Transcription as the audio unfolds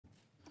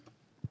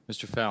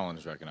Mr. Fallon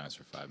is recognized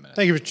for 5 minutes.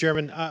 Thank you, Mr.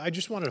 Chairman. I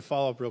just wanted to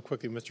follow up real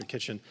quickly, Mr.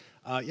 Kitchen.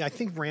 Yeah, I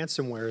think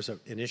ransomware is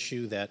an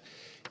issue that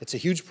it's a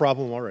huge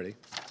problem already,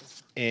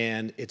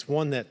 and it's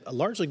one that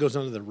largely goes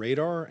under the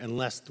radar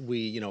unless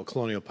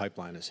Colonial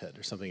Pipeline is hit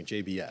or something,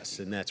 JBS,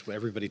 and that's what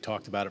everybody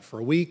talked about it for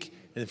a week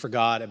and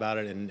forgot about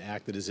it and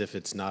acted as if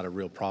it's not a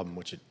real problem,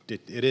 which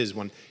it is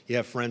when you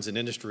have friends in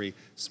industry,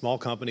 small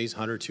companies,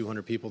 100,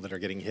 200 people that are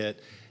getting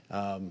hit.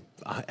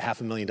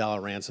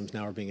 $500,000 ransoms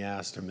now are being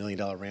asked, or $1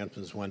 million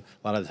ransoms when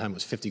a lot of the time it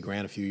was 50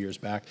 grand a few years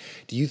back.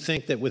 Do you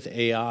think that with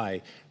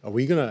AI, are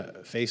we going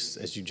to face,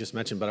 as you just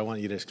mentioned, but I want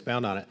you to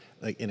expound on it,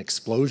 like an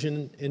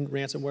explosion in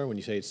ransomware when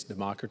you say it's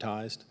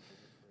democratized?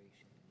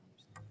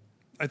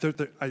 I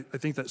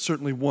think that's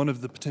certainly one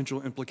of the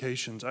potential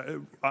implications.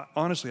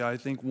 Honestly, I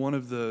think one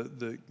of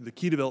the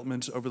key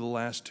developments over the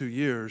last 2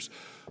 years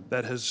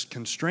that has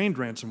constrained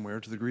ransomware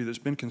to the degree that's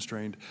been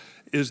constrained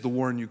is the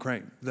war in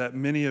Ukraine. That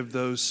many of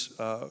those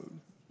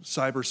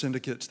cyber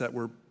syndicates that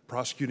were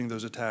prosecuting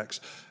those attacks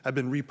have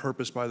been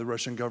repurposed by the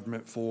Russian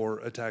government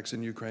for attacks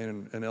in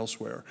Ukraine and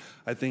elsewhere.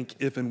 I think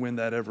if and when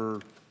that ever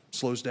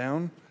slows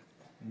down,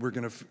 we're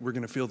going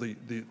to feel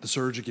the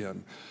surge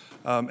again.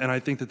 And I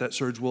think that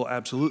surge will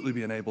absolutely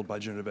be enabled by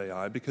generative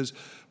AI, because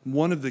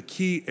one of the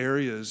key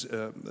areas,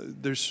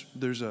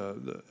 there's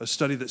a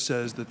study that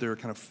says that there are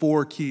kind of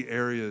 4 key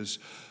areas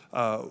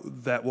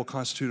that will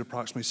constitute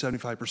approximately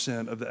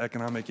 75% of the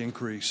economic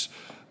increase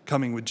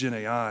coming with Gen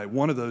AI.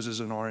 One of those is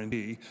in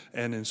R&D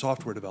and in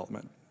software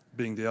development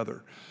being the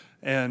other.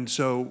 And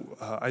so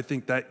I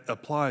think that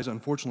applies,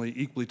 unfortunately,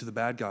 equally to the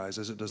bad guys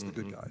as it does the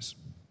good guys.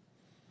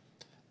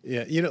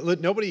 Yeah,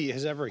 nobody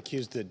has ever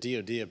accused the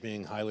DoD of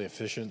being highly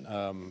efficient.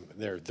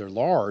 They're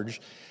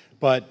large,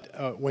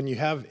 but when you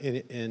have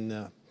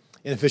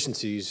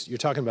inefficiencies, you're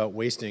talking about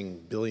wasting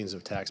billions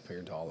of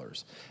taxpayer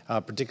dollars,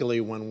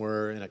 particularly when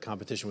we're in a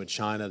competition with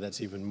China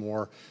that's even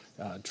more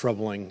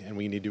troubling, and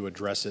we need to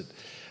address it.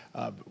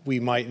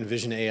 We might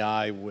envision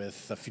AI with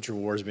future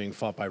wars being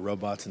fought by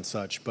robots and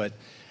such, but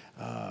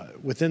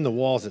within the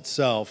walls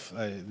itself,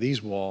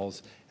 these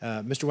walls,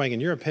 Mr. Wang,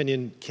 in your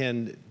opinion,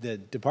 can the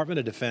Department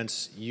of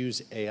Defense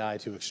use AI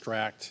to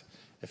extract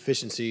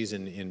efficiencies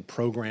in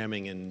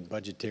programming and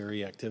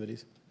budgetary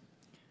activities?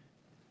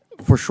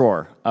 For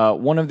sure.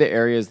 One of the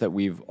areas that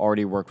we've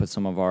already worked with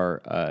some of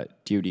our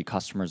DoD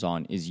customers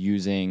on is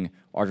using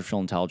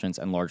artificial intelligence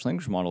and large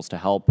language models to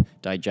help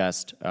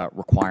digest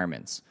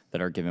requirements that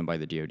are given by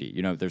the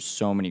DoD. There's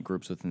so many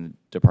groups within the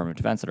Department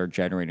of Defense that are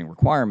generating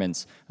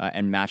requirements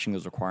and matching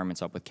those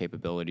requirements up with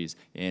capabilities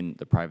in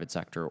the private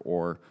sector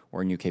or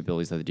new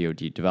capabilities that the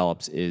DoD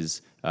develops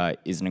is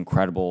an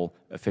incredible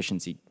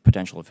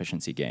potential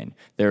efficiency gain.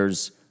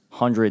 There's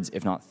hundreds,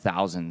 if not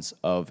thousands,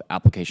 of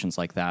applications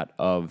like that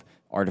of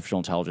artificial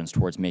intelligence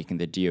towards making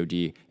the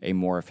DoD a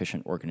more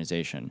efficient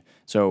organization.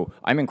 So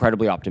I'm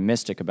incredibly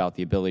optimistic about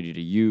the ability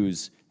to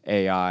use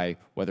AI,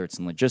 whether it's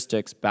in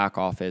logistics, back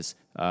office,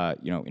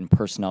 in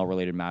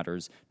personnel-related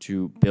matters,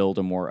 to build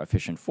a more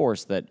efficient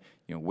force that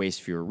wastes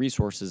fewer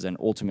resources and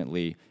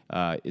ultimately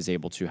is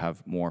able to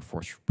have more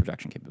force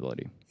projection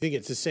capability. I think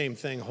it's the same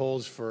thing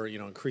holds for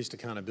increased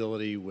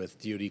accountability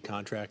with DoD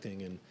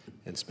contracting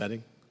and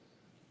spending.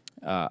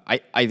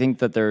 I think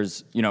that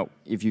there's,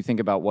 if you think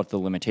about what the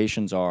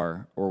limitations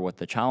are or what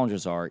the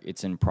challenges are,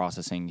 it's in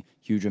processing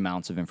huge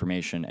amounts of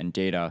information and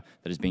data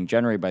that is being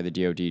generated by the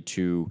DoD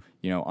to,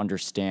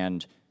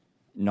 understand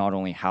not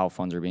only how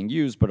funds are being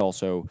used, but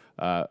also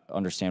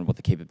understand what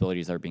the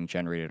capabilities that are being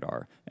generated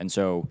are. And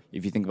so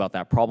if you think about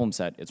that problem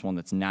set, it's one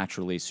that's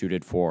naturally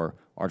suited for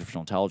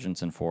artificial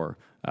intelligence and for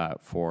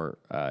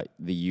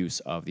the use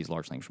of these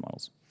large language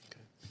models.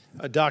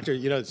 Doctor,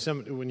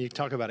 when you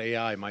talk about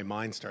AI, my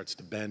mind starts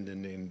to bend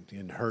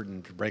and hurt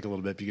and break a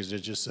little bit because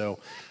it's just so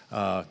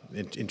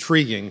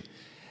intriguing.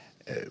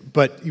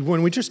 But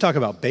when we just talk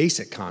about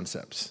basic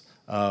concepts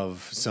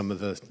of some of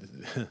the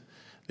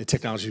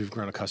technology we've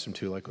grown accustomed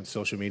to, like with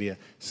social media,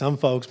 some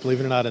folks,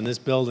 believe it or not, in this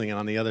building and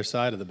on the other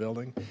side of the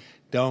building,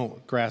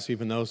 don't grasp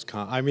even those.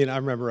 I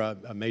remember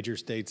a major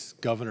state's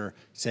governor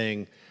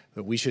saying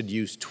that we should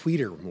use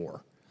Tweeter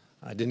more.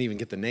 I didn't even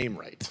get the name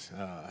right.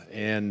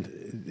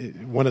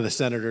 And one of the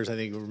senators, I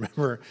think,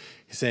 remember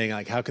saying,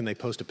 like, how can they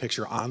post a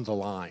picture on the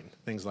line?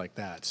 Things like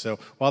that. So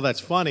while that's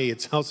funny,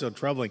 it's also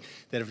troubling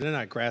that if they're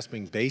not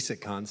grasping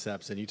basic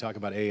concepts, and you talk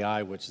about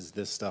AI, which is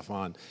this stuff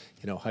on,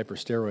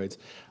 hypersteroids,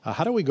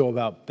 how do we go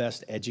about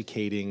best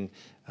educating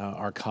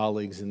our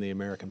colleagues in the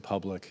American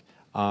public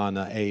on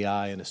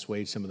AI and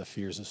assuage some of the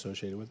fears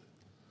associated with it?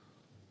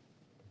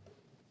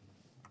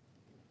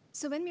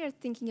 So when we are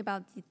thinking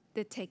about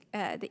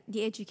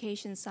the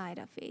education side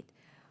of it,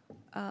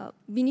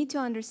 we need to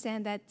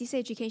understand that this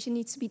education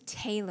needs to be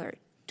tailored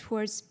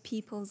towards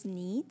people's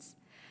needs.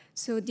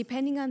 So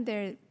depending on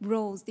their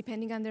roles,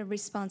 depending on their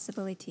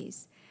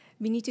responsibilities,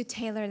 we need to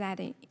tailor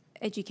that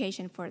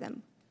education for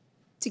them.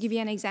 To give you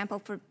an example,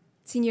 for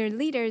senior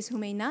leaders who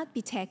may not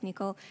be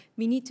technical,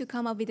 we need to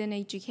come up with an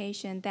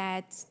education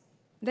that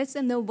lets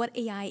them know what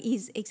AI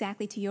is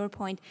exactly, to your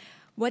point,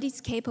 what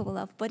it's capable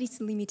of, what its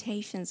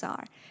limitations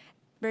are.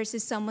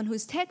 versus someone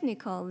who's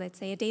technical, let's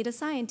say a data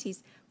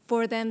scientist.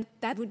 For them,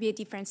 that would be a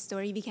different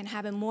story. We can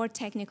have a more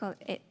technical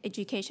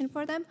education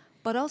for them,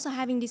 but also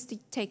having this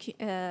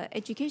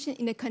education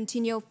in a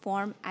continual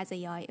form as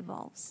AI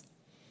evolves.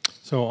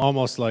 So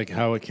almost like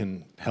how it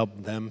can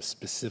help them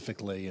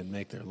specifically and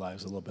make their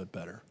lives a little bit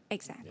better.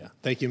 Exactly. Yeah.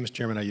 Thank you, Mr.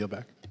 Chairman. I yield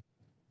back.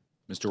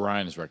 Mr.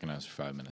 Ryan is recognized for 5 minutes.